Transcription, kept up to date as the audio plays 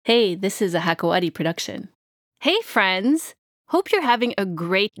Hey, this is a Hakawati production. Hey, friends! Hope you're having a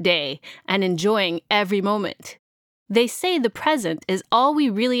great day and enjoying every moment. They say the present is all we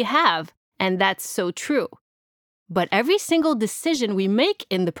really have, and that's so true. But every single decision we make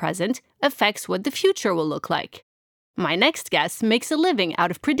in the present affects what the future will look like. My next guest makes a living out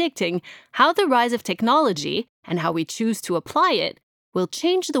of predicting how the rise of technology and how we choose to apply it will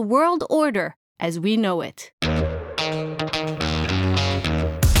change the world order as we know it.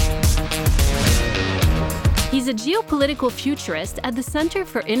 He's a geopolitical futurist at the Center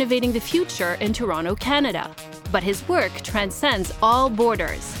for Innovating the Future in Toronto, Canada. But his work transcends all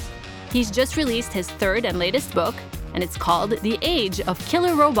borders. He's just released his third and latest book, and it's called The Age of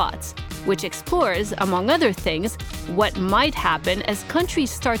Killer Robots, which explores, among other things, what might happen as countries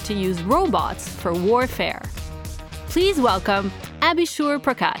start to use robots for warfare. Please welcome Abhishur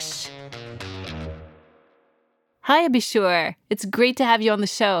Prakash. Hi, Abhishur. It's great to have you on the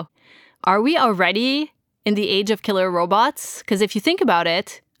show. Are we already in the age of killer robots? Because if you think about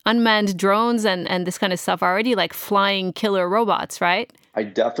it, unmanned drones and this kind of stuff are already like flying killer robots, right? I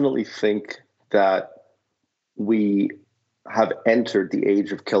definitely think that we have entered the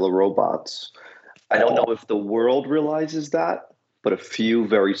age of killer robots. I don't know if the world realizes that, but a few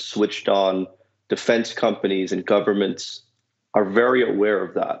very switched on defense companies and governments are very aware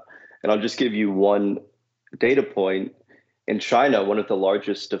of that. And I'll just give you one data point. In China, one of the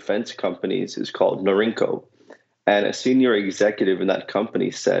largest defense companies is called Norinco. And a senior executive in that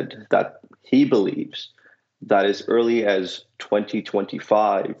company said that he believes that as early as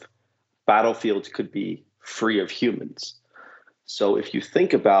 2025, battlefields could be free of humans. So if you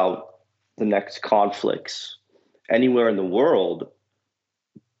think about the next conflicts anywhere in the world,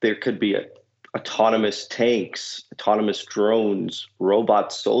 there could be autonomous tanks, autonomous drones,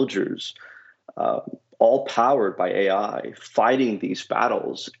 robot soldiers, all powered by AI, fighting these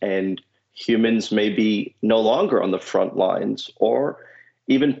battles. And humans may be no longer on the front lines or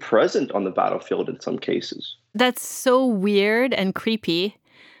even present on the battlefield in some cases. That's so weird and creepy.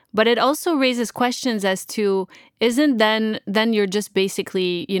 But it also raises questions as to, isn't then you're just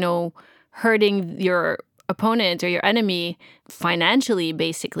basically, hurting your opponent or your enemy financially,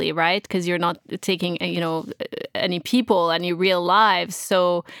 basically, right? Because you're not taking, any people, any real lives.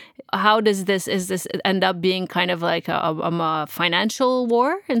 So how does this end up being kind of like a financial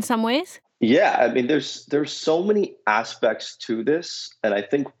war in some ways? Yeah, I mean, there's so many aspects to this. And I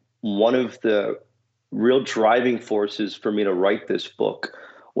think one of the real driving forces for me to write this book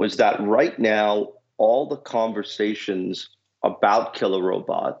was that right now, all the conversations about killer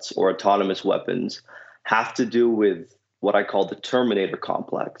robots or autonomous weapons have to do with what I call the Terminator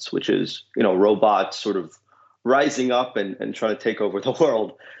complex, which is, robots sort of rising up and trying to take over the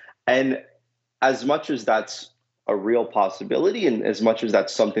world. And as much as that's a real possibility and as much as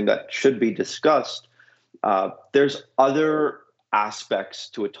that's something that should be discussed, there's other aspects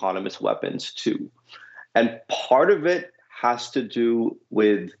to autonomous weapons too. And part of it has to do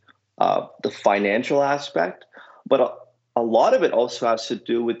with the financial aspect, but a lot of it also has to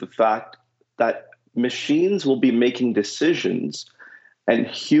do with the fact that machines will be making decisions and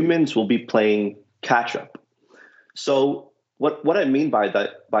humans will be playing catch up. So what I mean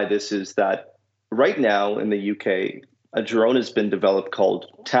by this is that right now in the UK, a drone has been developed called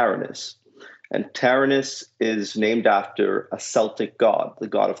Taranis. And Taranis is named after a Celtic god, the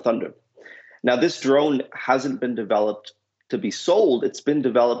god of thunder. Now, this drone hasn't been developed to be sold. It's been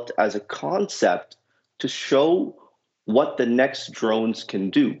developed as a concept to show what the next drones can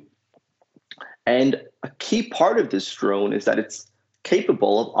do. And a key part of this drone is that it's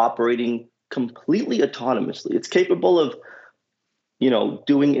capable of operating completely autonomously. It's capable of,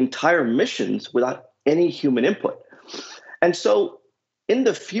 doing entire missions without any human input. And so in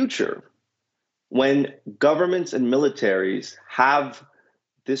the future, when governments and militaries have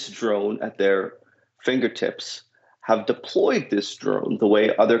this drone at their fingertips, have deployed this drone the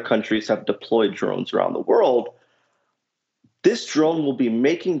way other countries have deployed drones around the world, this drone will be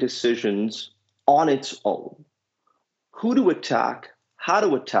making decisions on its own. Who to attack, how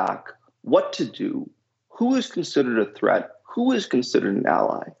to attack, what to do, who is considered a threat, who is considered an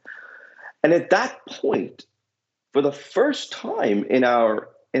ally. And at that point, for the first time in our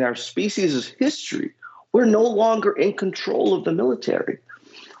species' history, we're no longer in control of the military,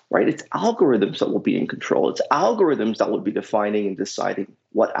 right? It's algorithms that will be in control. It's algorithms that will be defining and deciding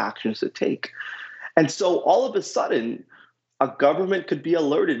what actions to take. And so all of a sudden, a government could be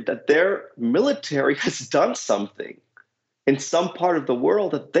alerted that their military has done something in some part of the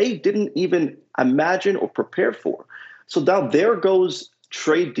world that they didn't even imagine or prepare for. So now there goes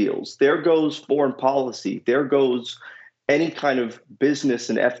trade deals, there goes foreign policy, there goes any kind of business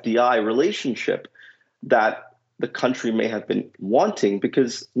and FDI relationship that the country may have been wanting,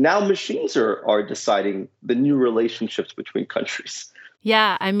 because now machines are deciding the new relationships between countries.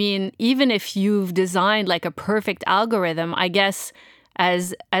 Yeah, I mean, even if you've designed like a perfect algorithm, I guess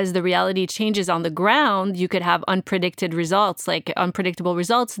as the reality changes on the ground, you could have unpredicted results, like unpredictable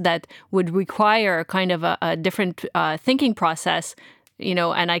results that would require kind of a different thinking process,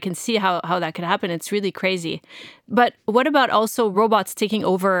 and I can see how that could happen. It's really crazy. But what about also robots taking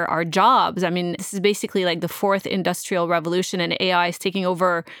over our jobs? I mean, this is basically like the fourth industrial revolution, and AI is taking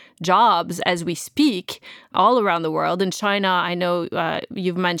over jobs as we speak all around the world. In China, I know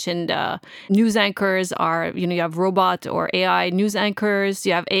you've mentioned news anchors are, you have robot or AI news anchors,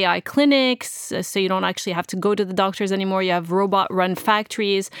 you have AI clinics, so you don't actually have to go to the doctors anymore. You have robot run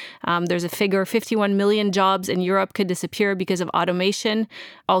factories. There's a figure 51 million jobs in Europe could disappear because of automation.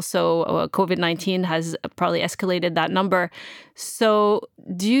 Also, COVID-19 has probably escalated that number. So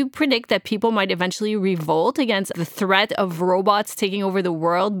do you predict that people might eventually revolt against the threat of robots taking over the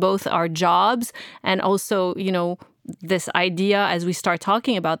world, both our jobs and also, this idea as we start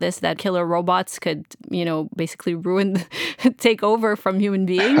talking about this, that killer robots could, basically take over from human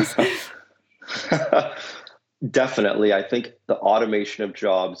beings? Definitely. I think the automation of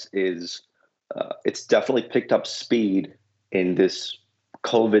jobs it's definitely picked up speed in this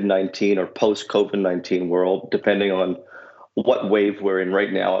COVID-19 or post COVID-19 world, depending on what wave we're in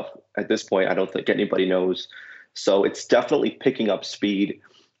right now. At this point, I don't think anybody knows. So it's definitely picking up speed.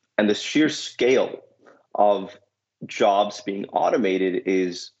 And the sheer scale of jobs being automated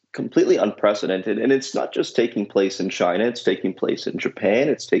is completely unprecedented. And it's not just taking place in China, it's taking place in Japan,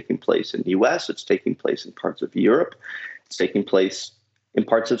 it's taking place in the US, it's taking place in parts of Europe, it's taking place in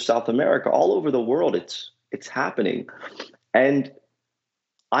parts of South America, all over the world. It's happening. And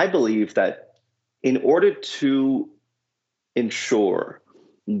I believe that in order to ensure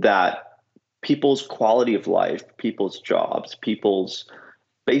that people's quality of life, people's jobs, people's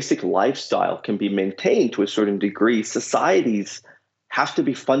basic lifestyle can be maintained to a certain degree, societies have to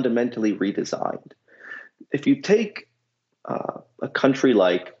be fundamentally redesigned. If you take a country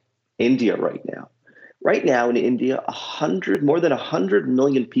like India right now in India, more than 100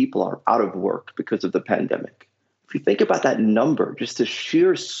 million people are out of work because of the pandemic. If you think about that number, just the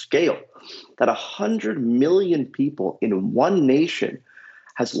sheer scale, that 100 million people in one nation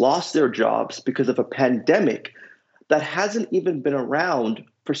has lost their jobs because of a pandemic that hasn't even been around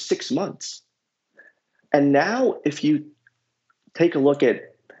for 6 months. And now, if you take a look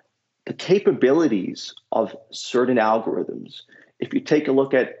at the capabilities of certain algorithms, if you take a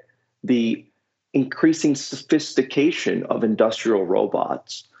look at the increasing sophistication of industrial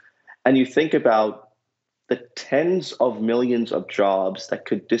robots, and you think about the tens of millions of jobs that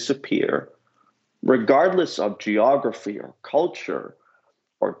could disappear, regardless of geography or culture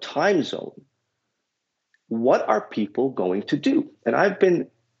or time zone, what are people going to do? And I've been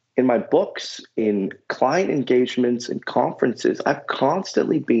in my books, in client engagements and conferences, I've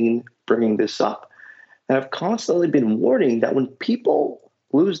constantly been bringing this up. And I've constantly been warning that when people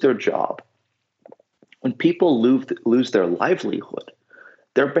lose their job, when people lose their livelihood,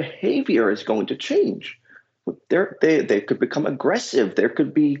 their behavior is going to change. They could become aggressive. There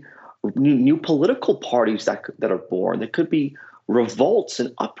could be new political parties that are born. There could be revolts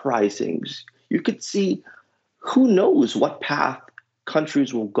and uprisings. You could see who knows what path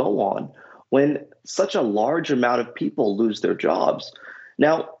countries will go on when such a large amount of people lose their jobs.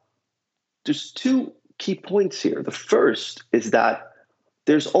 Now, there's two key points here. The first is that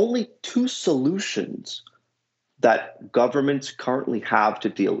there's only two solutions that governments currently have to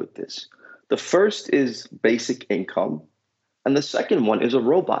deal with this. The first is basic income, and the second one is a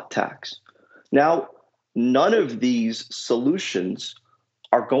robot tax. Now, none of these solutions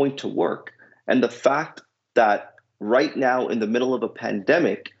are going to work. And the fact that right now, in the middle of a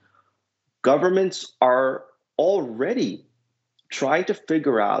pandemic, governments are already trying to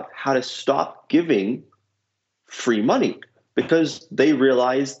figure out how to stop giving free money because they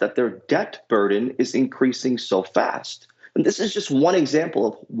realize that their debt burden is increasing so fast. And this is just one example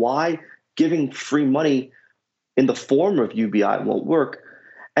of why giving free money in the form of UBI won't work.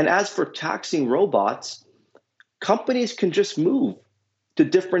 And as for taxing robots, companies can just move to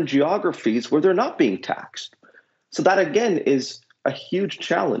different geographies where they're not being taxed. So that, again, is a huge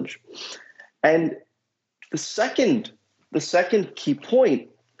challenge. And the second key point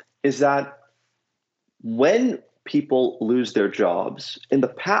is that when people lose their jobs, in the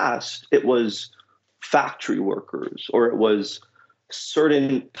past, it was factory workers or it was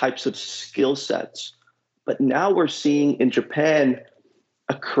certain types of skill sets. But now we're seeing in Japan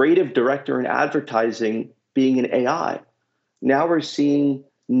a creative director in advertising being an AI. Now we're seeing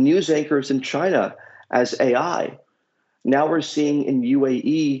news anchors in China as AI. Now we're seeing in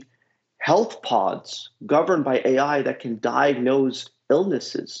UAE health pods governed by AI that can diagnose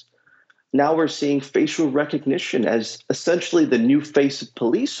illnesses. Now we're seeing facial recognition as essentially the new face of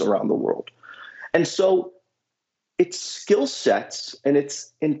police around the world. And so it's skill sets and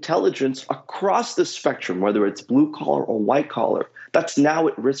it's intelligence across the spectrum, whether it's blue collar or white collar, that's now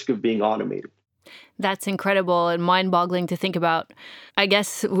at risk of being automated. That's incredible and mind-boggling to think about. I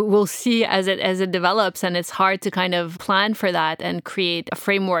guess we'll see as it develops, and it's hard to kind of plan for that and create a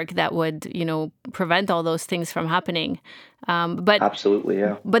framework that would, prevent all those things from happening. But Absolutely,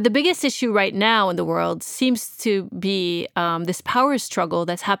 yeah. but the biggest issue right now in the world seems to be this power struggle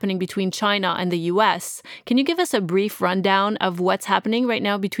that's happening between China and the U.S. Can you give us a brief rundown of what's happening right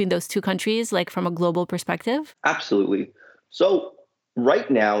now between those two countries, like from a global perspective? Absolutely. So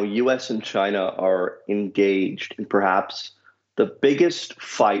right now, US and China are engaged in perhaps the biggest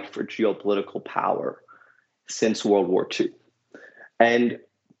fight for geopolitical power since World War II. And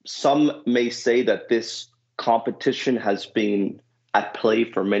some may say that this competition has been at play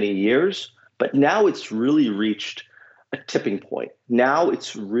for many years, but now it's really reached a tipping point. Now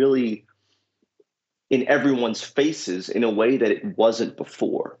it's really in everyone's faces in a way that it wasn't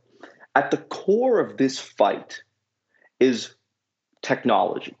before. At the core of this fight is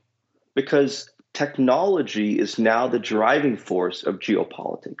technology, because technology is now the driving force of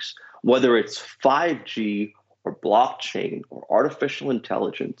geopolitics, whether it's 5G or blockchain or artificial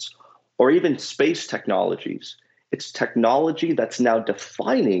intelligence or even space technologies. It's technology that's now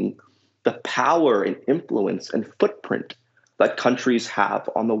defining the power and influence and footprint that countries have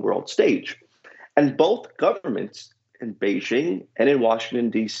on the world stage. And both governments in Beijing and in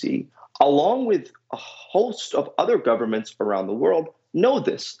Washington, D.C., along with a host of other governments around the world, know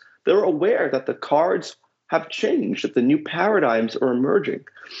this. They're aware that the cards have changed, that the new paradigms are emerging.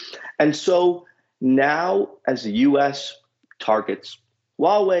 And so now, as the U.S. targets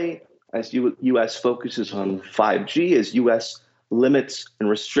Huawei, as U.S. focuses on 5G, as U.S. limits and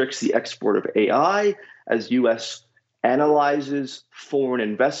restricts the export of AI, as U.S. analyzes foreign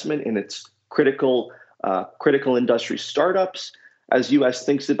investment in its critical industry startups, as U.S.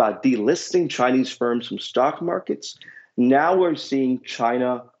 thinks about delisting Chinese firms from stock markets, now we're seeing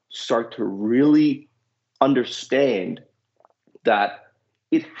China start to really understand that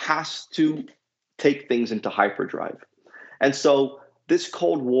it has to take things into hyperdrive. And so this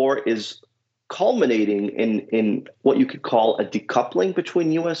Cold War is culminating in what you could call a decoupling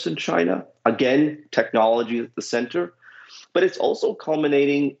between US and China. Again, technology at the center. But it's also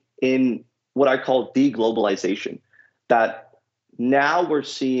culminating in what I call deglobalization, that now we're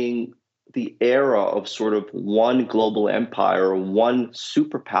seeing the era of sort of one global empire or one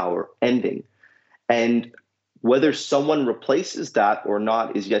superpower ending. And whether someone replaces that or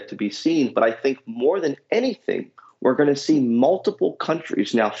not is yet to be seen. But I think more than anything, we're going to see multiple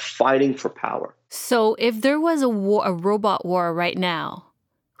countries now fighting for power. So if there was a robot war right now,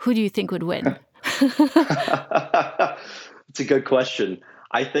 who do you think would win? It's a good question.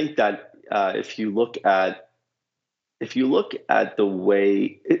 I think that if you look at the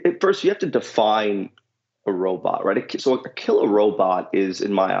way first you have to define a robot, right? So a killer robot is,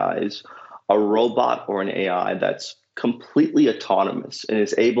 in my eyes, a robot or an AI that's completely autonomous and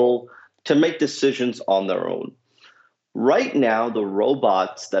is able to make decisions on their own. Right now, the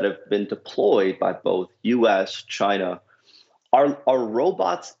robots that have been deployed by both US, China, are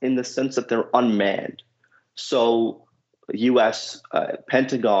robots in the sense that they're unmanned. So US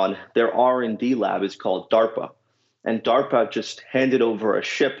Pentagon, their R&D lab is called DARPA. And DARPA just handed over a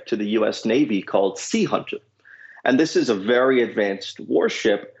ship to the US Navy called Sea Hunter. And this is a very advanced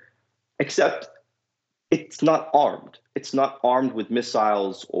warship, except it's not armed. It's not armed with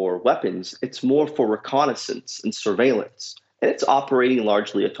missiles or weapons. It's more for reconnaissance and surveillance. And it's operating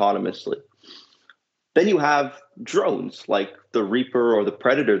largely autonomously. Then you have drones like the Reaper or the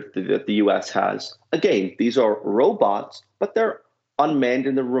Predator that the US has. Again, these are robots, but they're unmanned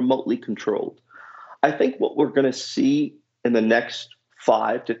and they're remotely controlled. I think what we're going to see in the next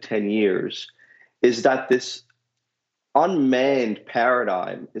 5 to 10 years is that this unmanned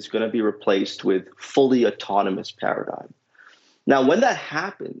paradigm is going to be replaced with fully autonomous paradigm. Now, when that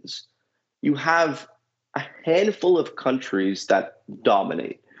happens, you have a handful of countries that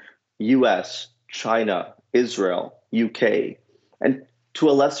dominate: US, China, Israel, UK, and to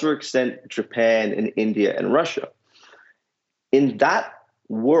a lesser extent, Japan and India and Russia. In that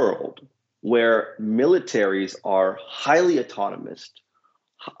world where militaries are highly autonomous,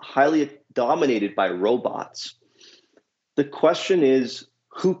 highly dominated by robots, the question is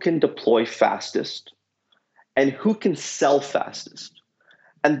who can deploy fastest and who can sell fastest.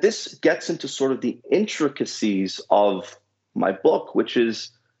 And this gets into sort of the intricacies of my book, which is,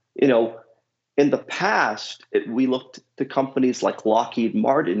 you know, in the past, we looked to companies like Lockheed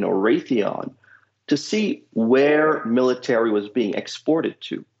Martin or Raytheon to see where military was being exported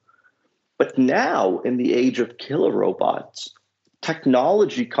to. But now, in the age of killer robots,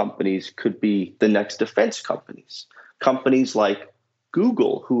 technology companies could be the next defense companies. Companies like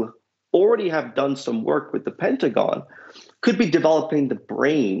Google, who already have done some work with the Pentagon, could be developing the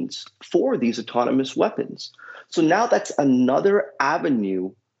brains for these autonomous weapons. So now that's another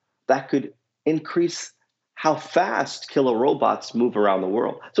avenue that could increase how fast killer robots move around the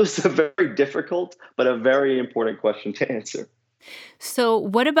world. So it's a very difficult, but a very important question to answer. So,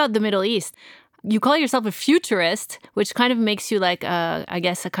 what about the Middle East? You call yourself a futurist, which kind of makes you like, I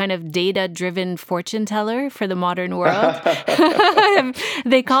guess, a kind of data-driven fortune teller for the modern world.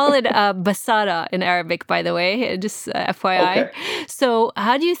 They call it basara in Arabic, by the way, just FYI. Okay. So,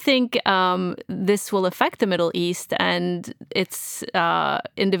 how do you think this will affect the Middle East and its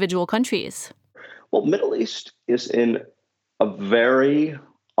individual countries? Well, Middle East is in a very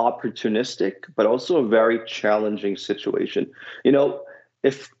opportunistic, but also a very challenging situation. You know,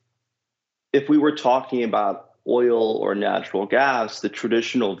 if if we were talking about oil or natural gas, the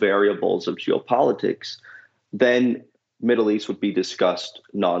traditional variables of geopolitics, then Middle East would be discussed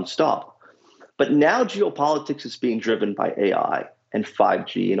nonstop. But now geopolitics is being driven by AI and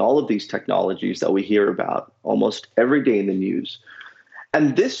 5G and all of these technologies that we hear about almost every day in the news.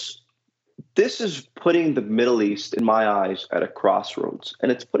 And this is putting the Middle East, in my eyes, at a crossroads.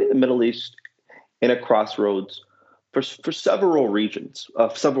 And it's putting the Middle East in a crossroads for several reasons.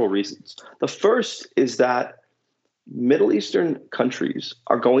 The first is that Middle Eastern countries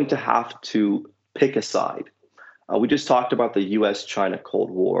are going to have to pick a side. We just talked about the US-China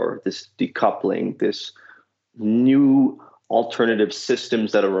Cold War, this decoupling, this new alternative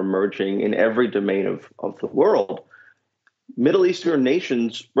systems that are emerging in every domain of the world. Middle Eastern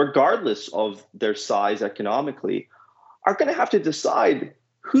nations, regardless of their size economically, are going to have to decide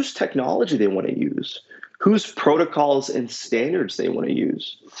whose technology they want to use, whose protocols and standards they want to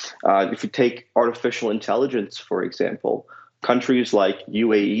use. If you take artificial intelligence, for example, countries like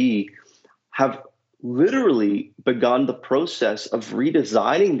UAE have literally begun the process of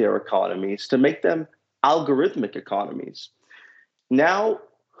redesigning their economies to make them algorithmic economies. Now,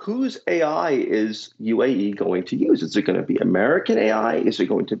 whose AI is UAE going to use? Is it going to be American AI? Is it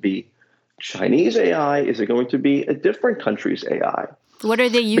going to be Chinese AI? Is it going to be a different country's AI? What are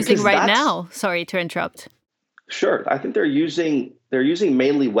they using Because right that's now? Sorry to interrupt. sure. I think they're using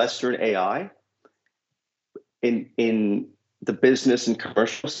mainly Western AI in the business and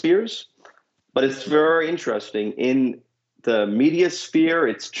commercial spheres, but it's very interesting. In the media sphere,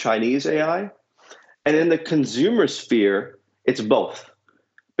 it's Chinese AI, and in the consumer sphere, it's both.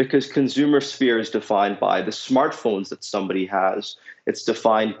 Because consumer sphere is defined by the smartphones that somebody has. It's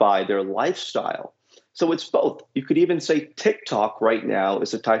defined by their lifestyle. So it's both. You could even say TikTok right now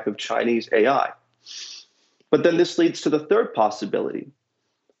is a type of Chinese AI. But then this leads to the third possibility.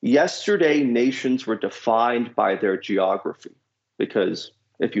 Yesterday, nations were defined by their geography, because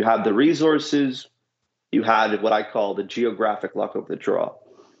if you had the resources, you had what I call the geographic luck of the draw.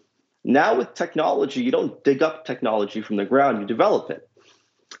 Now with technology, you don't dig up technology from the ground, you develop it.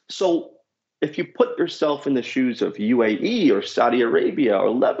 So if you put yourself in the shoes of UAE or Saudi Arabia or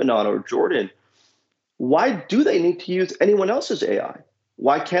Lebanon or Jordan, why do they need to use anyone else's AI?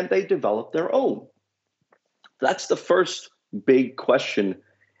 Why can't they develop their own? That's the first big question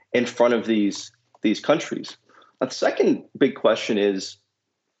in front of these countries. A second big question is,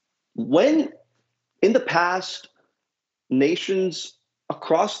 when in the past, nations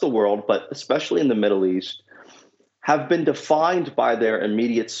across the world, but especially in the Middle East, have been defined by their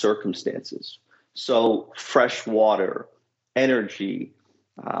immediate circumstances. So, fresh water, energy,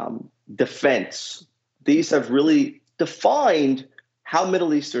 defense, these have really defined how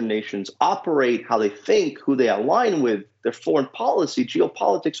Middle Eastern nations operate, how they think, who they align with, their foreign policy,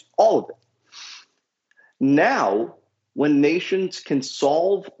 geopolitics, all of it. Now, when nations can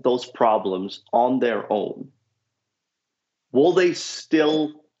solve those problems on their own, will they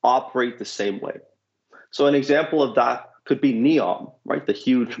still operate the same way? So an example of that could be NEOM, right? The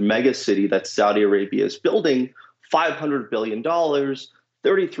huge mega city that Saudi Arabia is building, $500 billion,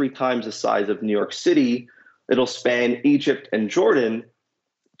 33 times the size of New York City. It'll span Egypt and Jordan,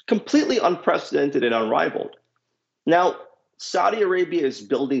 completely unprecedented and unrivaled. Now, Saudi Arabia is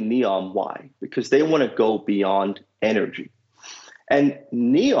building NEOM. Why? Because they want to go beyond energy. And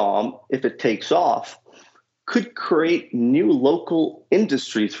NEOM, if it takes off, could create new local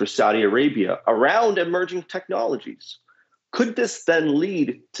industries for Saudi Arabia around emerging technologies. Could this then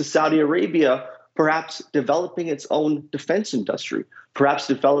lead to Saudi Arabia perhaps developing its own defense industry, perhaps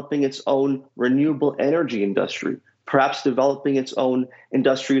developing its own renewable energy industry, perhaps developing its own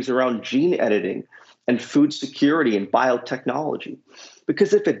industries around gene editing and food security and biotechnology?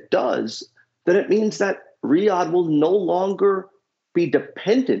 Because if it does, then it means that Riyadh will no longer be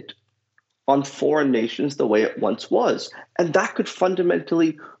dependent on foreign nations the way it once was. And that could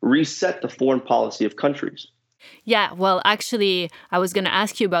fundamentally reset the foreign policy of countries. Yeah, well, actually, I was going to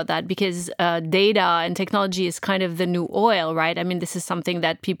ask you about that because data and technology is kind of the new oil, right? I mean, this is something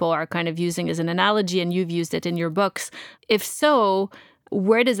that people are kind of using as an analogy, and you've used it in your books. If so,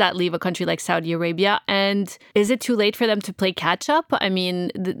 where does that leave a country like Saudi Arabia? And is it too late for them to play catch up? I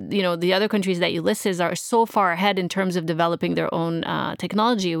mean, the other countries that you listed are so far ahead in terms of developing their own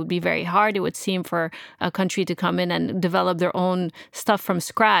technology. It would be very hard, it would seem, for a country to come in and develop their own stuff from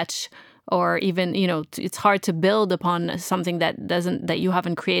scratch. Or even, it's hard to build upon something that you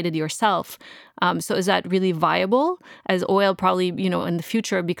haven't created yourself. So is that really viable as oil probably, in the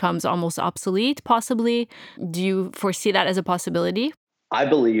future becomes almost obsolete, possibly? Do you foresee that as a possibility? I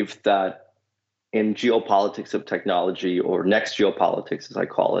believe that in geopolitics of technology, or next geopolitics, as I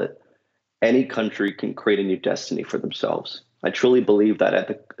call it, any country can create a new destiny for themselves. I truly believe that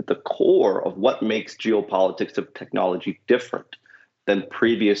at the core of what makes geopolitics of technology different than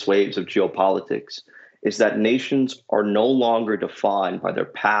previous waves of geopolitics is that nations are no longer defined by their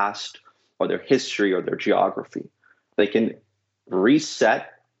past or their history or their geography. They can reset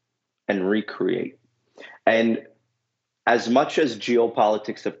and recreate. And as much as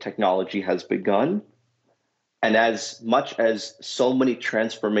geopolitics of technology has begun, and as much as so many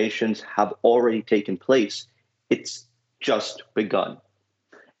transformations have already taken place, it's just begun.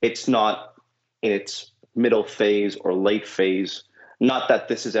 It's not in its middle phase or late phase. Not that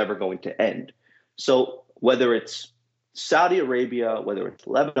this is ever going to end. So whether it's Saudi Arabia, whether it's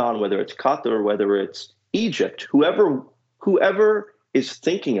Lebanon, whether it's Qatar, whether it's Egypt, whoever is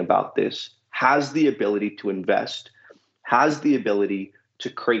thinking about this has the ability to invest, has the ability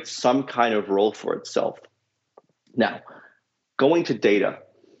to create some kind of role for itself. Now, going to data,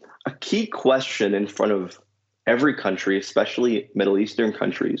 a key question in front of every country, especially Middle Eastern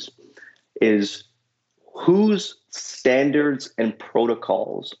countries, is whose standards and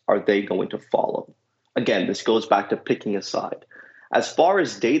protocols are they going to follow? Again, this goes back to picking a side. As far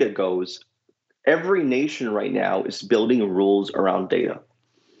as data goes, every nation right now is building rules around data.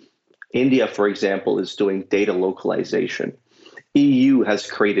 India, for example, is doing data localization. EU has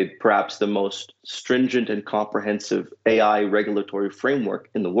created perhaps the most stringent and comprehensive AI regulatory framework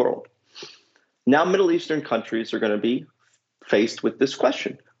in the world. Now, Middle Eastern countries are going to be faced with this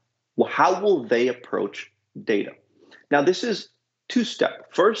question. Well, how will they approach data? Now, this is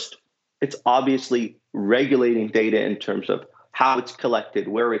two-step. First, it's obviously regulating data in terms of how it's collected,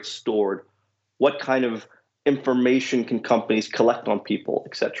 where it's stored, what kind of information can companies collect on people,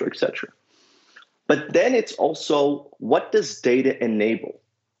 et cetera, et cetera. But then it's also, what does data enable,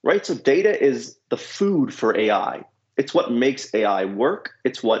 right? So data is the food for AI. It's what makes AI work.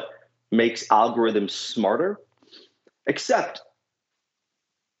 It's what makes algorithms smarter, except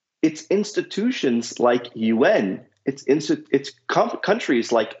it's institutions like UN, it's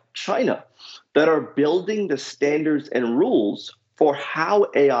countries like China that are building the standards and rules for how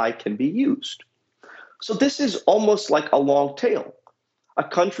AI can be used. So this is almost like a long tail. A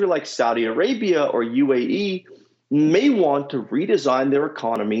country like Saudi Arabia or UAE may want to redesign their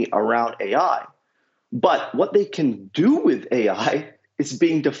economy around AI. But what they can do with AI is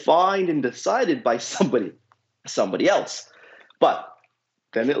being defined and decided by somebody else. But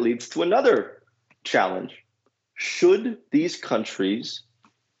then it leads to another challenge. Should these countries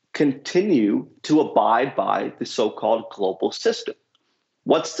continue to abide by the so-called global system?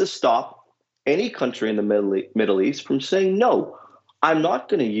 What's to stop any country in the Middle East from saying, no, I'm not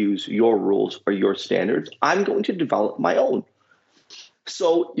going to use your rules or your standards. I'm going to develop my own.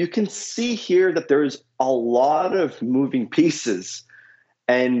 So you can see here that there's a lot of moving pieces.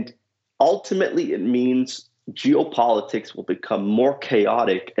 And ultimately, it means geopolitics will become more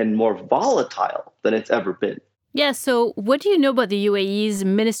chaotic and more volatile than it's ever been. Yeah, so what do you know about the UAE's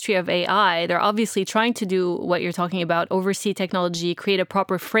Ministry of AI? They're obviously trying to do what you're talking about, oversee technology, create a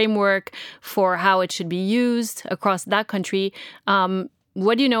proper framework for how it should be used across that country.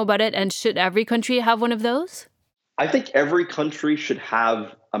 What do you know about it? And should every country have one of those? I think every country should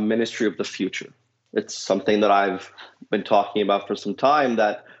have a Ministry of the Future. It's something that I've been talking about for some time,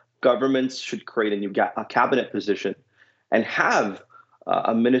 that governments should create a cabinet position and have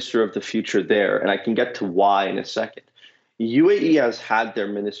a minister of the future there, and I can get to why in a second. UAE has had their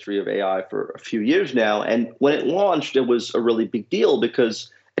Ministry of AI for a few years now, and when it launched, it was a really big deal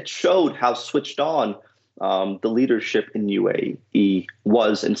because it showed how switched on the leadership in UAE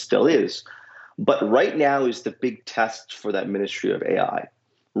was and still is. But right now is the big test for that Ministry of AI.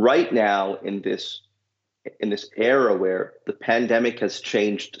 Right now, in this era where the pandemic has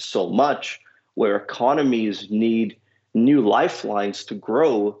changed so much, where economies need new lifelines to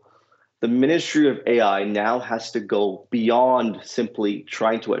grow, the Ministry of AI now has to go beyond simply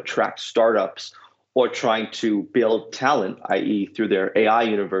trying to attract startups or trying to build talent, i.e., through their AI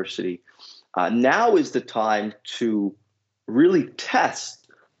university. Now is the time to really test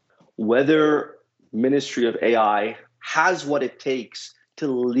whether Ministry of AI has what it takes to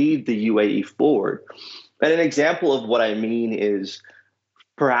lead the UAE forward. And an example of what I mean is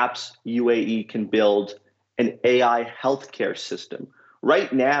perhaps UAE can build an AI healthcare system.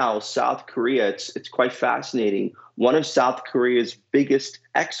 Right now, South Korea, it's quite fascinating. One of South Korea's biggest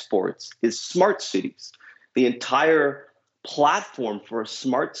exports is smart cities. The entire platform for a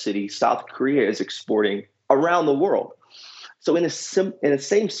smart city, South Korea is exporting around the world. So in a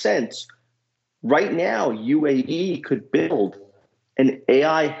same sense, right now, UAE could build an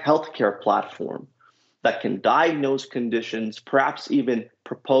AI healthcare platform that can diagnose conditions, perhaps even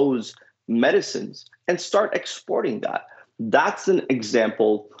propose medicines, and start exporting that. That's an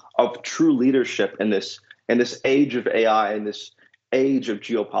example of true leadership in this age of AI, in this age of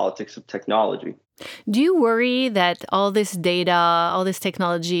geopolitics of technology. Do you worry that all this data, all this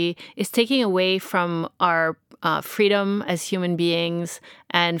technology is taking away from our freedom as human beings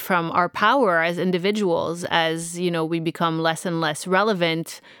and from our power as individuals as, we become less and less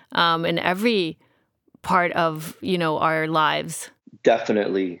relevant in every part of, our lives?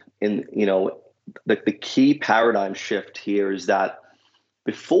 Definitely. The key paradigm shift here is that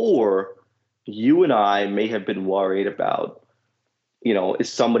before, you and I may have been worried about,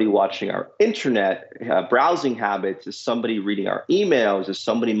 is somebody watching our internet browsing habits? Is somebody reading our emails? Is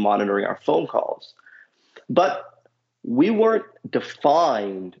somebody monitoring our phone calls? But we weren't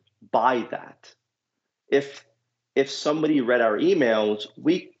defined by that. If if somebody read our emails,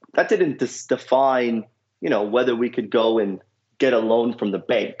 we that didn't define, whether we could go and get a loan from the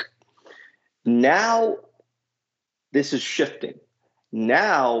bank. Now this is shifting.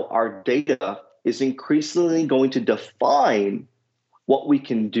 Now our data is increasingly going to define what we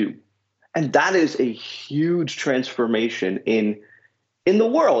can do. And that is a huge transformation in the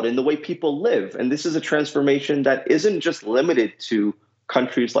world, in the way people live. And this is a transformation that isn't just limited to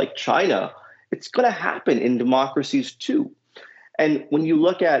countries like China. It's going to happen in democracies too. And when you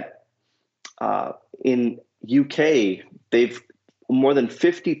look at in UK, they've more than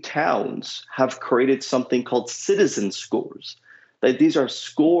 50 towns have created something called citizen scores. That these are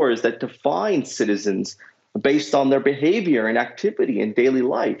scores that define citizens based on their behavior and activity in daily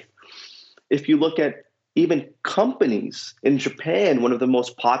life. If you look at even companies in Japan, one of the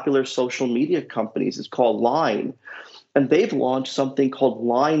most popular social media companies is called Line, and they've launched something called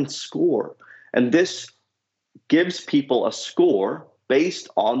Line Score. And this gives people a score based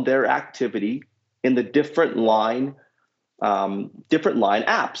on their activity in the different line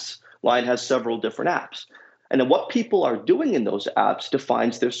apps. Line has several different apps. And then what people are doing in those apps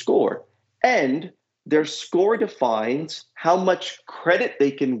defines their score. And their score defines how much credit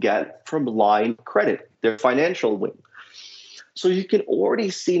they can get from Line Credit, their financial wing. So you can already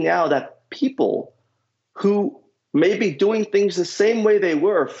see now that people who may be doing things the same way they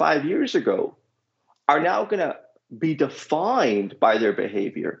were 5 years ago are now going to be defined by their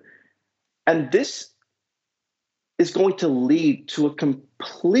behavior. And this is going to lead to a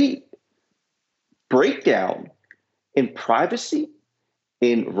complete breakdown in privacy,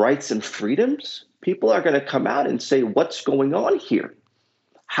 in rights and freedoms. People are going to come out and say, what's going on here?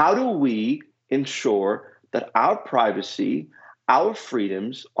 How do we ensure that our privacy, our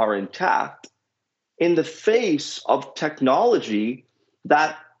freedoms are intact in the face of technology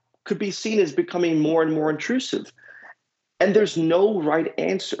that could be seen as becoming more and more intrusive? And there's no right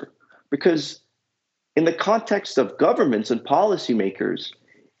answer, because in the context of governments and policymakers,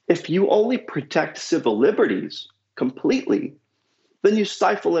 if you only protect civil liberties completely, then you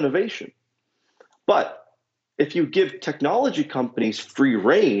stifle innovation. But if you give technology companies free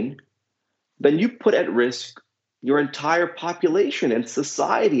rein, then you put at risk your entire population and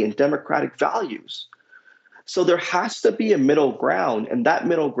society and democratic values. So there has to be a middle ground, and that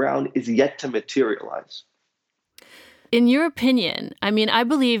middle ground is yet to materialize. In your opinion, I mean, I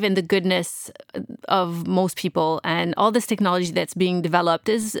believe in the goodness of most people, and all this technology that's being developed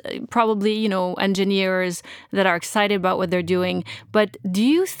is probably, engineers that are excited about what they're doing. But do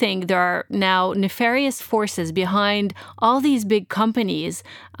you think there are now nefarious forces behind all these big companies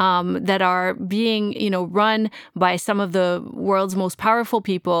that are being, run by some of the world's most powerful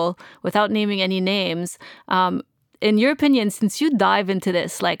people, without naming any names? In your opinion, since you dive into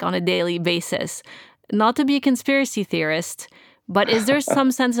this like on a daily basis, not to be a conspiracy theorist, but is there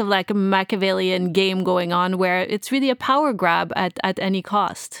some sense of like a Machiavellian game going on where it's really a power grab at any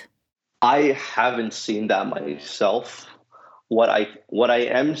cost? I haven't seen that myself. What I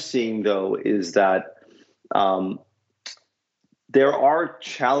am seeing though is that um, there are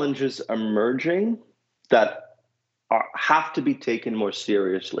challenges emerging that have to be taken more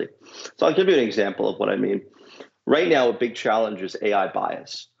seriously. So I'll give you an example of what I mean. Right now, a big challenge is AI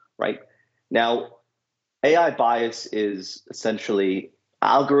bias. Right now, AI bias is essentially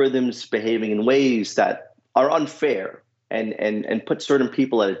algorithms behaving in ways that are unfair and put certain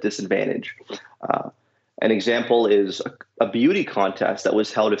people at a disadvantage. Uh, an example is a beauty contest that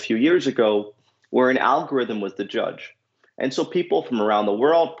was held a few years ago where an algorithm was the judge. And so people from around the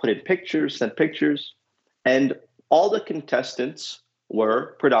world put in pictures, sent pictures, and all the contestants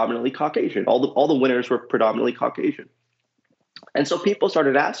were predominantly Caucasian. All the winners were predominantly Caucasian. And so people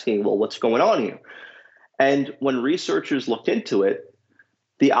started asking, well, what's going on here? And when researchers looked into it,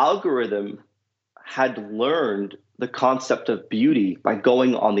 the algorithm had learned the concept of beauty by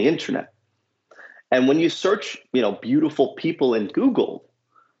going on the internet. And when you search, beautiful people in Google,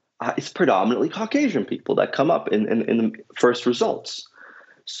 it's predominantly Caucasian people that come up in the first results.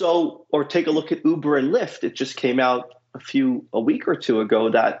 So, or take a look at Uber and Lyft. It just came out a week or two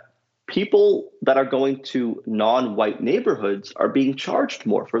ago that people that are going to non-white neighborhoods are being charged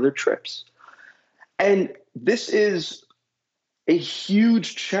more for their trips. And this is a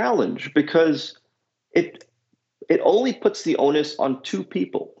huge challenge because it only puts the onus on two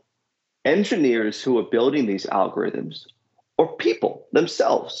people: engineers who are building these algorithms or people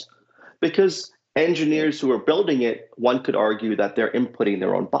themselves. Because engineers who are building it, one could argue that they're inputting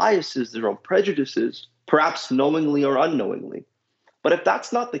their own biases, their own prejudices, perhaps knowingly or unknowingly. But if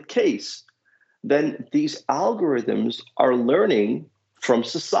that's not the case, then these algorithms are learning from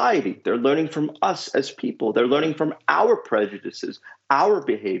society. They're learning from us as people. They're learning from our prejudices, our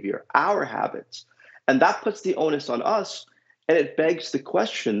behavior, our habits. And that puts the onus on us. And it begs the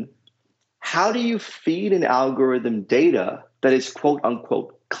question, how do you feed an algorithm data that is quote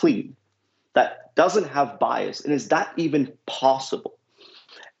unquote clean, that doesn't have bias? And is that even possible?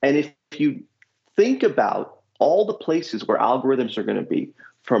 And if you think about all the places where algorithms are going to be,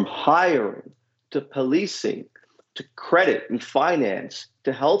 from hiring to policing to credit and finance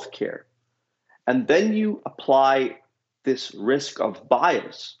to healthcare, and then you apply this risk of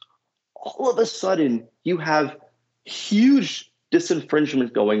bias, all of a sudden you have huge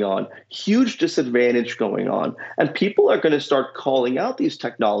disinfringement going on, huge disadvantage going on, and people are going to start calling out these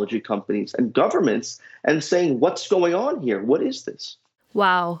technology companies and governments and saying, what's going on here? What is this?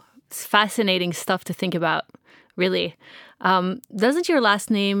 Wow, it's fascinating stuff to think about, really. Doesn't your last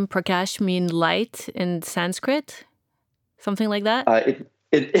name, Prakash, mean light in Sanskrit? Something like that?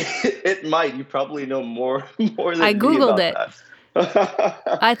 It might. You probably know more I than me Googled about it.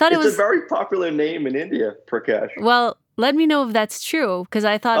 that. I thought it It's a was, very popular name in India, Prakash. well, let me know if that's true, because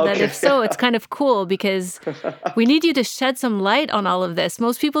I thought that if Okay. so, it's kind of cool because we need you to shed some light on all of this.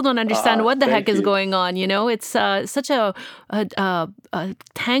 Most people don't understand what the heck Thank is you. going on. It's such a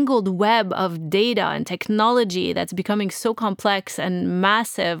tangled web of data and technology that's becoming so complex and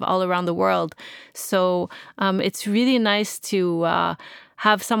massive all around the world. So it's really nice to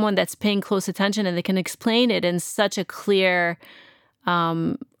have someone that's paying close attention and they can explain it in such a clear,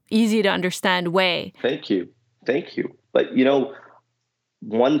 easy to understand way. Thank you. Thank you. But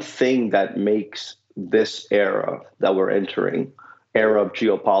one thing that makes this era that we're entering, era of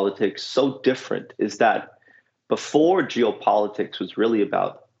geopolitics, so different is that before, geopolitics was really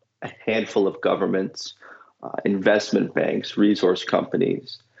about a handful of governments, investment banks, resource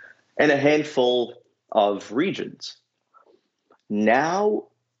companies, and a handful of regions. Now,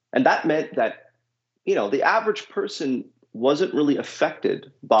 and that meant that, the average person wasn't really affected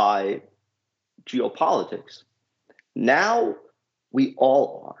by geopolitics. Now we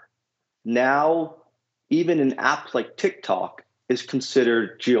all are. Now, even an app like TikTok is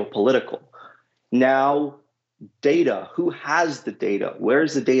considered geopolitical. Now, data, who has the data,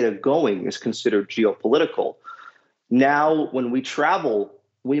 where's the data going, is considered geopolitical. Now, when we travel,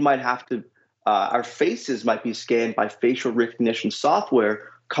 we might have to, our faces might be scanned by facial recognition software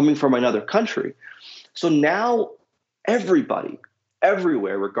coming from another country. So now everybody,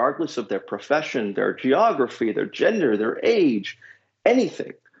 everywhere, regardless of their profession, their geography, their gender, their age,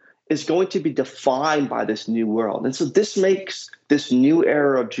 anything, is going to be defined by this new world. And so this makes this new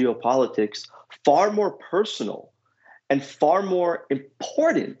era of geopolitics far more personal and far more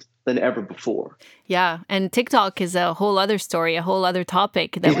important than ever before. Yeah, and TikTok is a whole other story, a whole other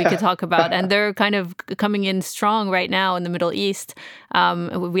topic that we could talk about. And they're kind of coming in strong right now in the Middle East.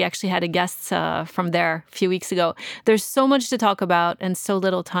 We actually had a guest from there a few weeks ago. There's so much to talk about and so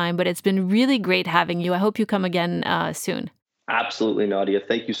little time, but it's been really great having you. I hope you come again soon. Absolutely, Nadia.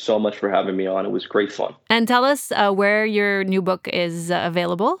 Thank you so much for having me on. It was great fun. And tell us where your new book is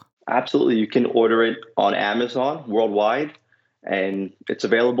available. Absolutely. You can order it on Amazon worldwide, and it's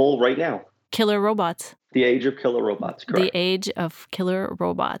available right now. Killer Robots. The Age of Killer Robots, correct. The Age of Killer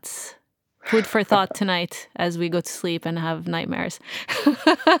Robots. Food for thought tonight as we go to sleep and have nightmares.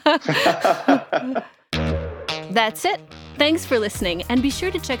 That's it. Thanks for listening, and be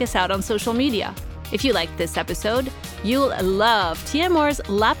sure to check us out on social media. If you liked this episode, you'll love TMR's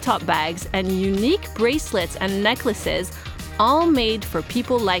laptop bags and unique bracelets and necklaces, all made for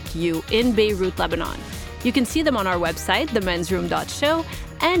people like you in Beirut, Lebanon. You can see them on our website, themensroom.show,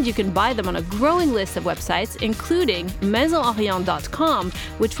 and you can buy them on a growing list of websites, including MaisonOrient.com,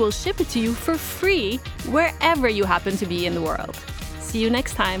 which will ship it to you for free wherever you happen to be in the world. See you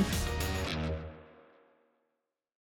next time.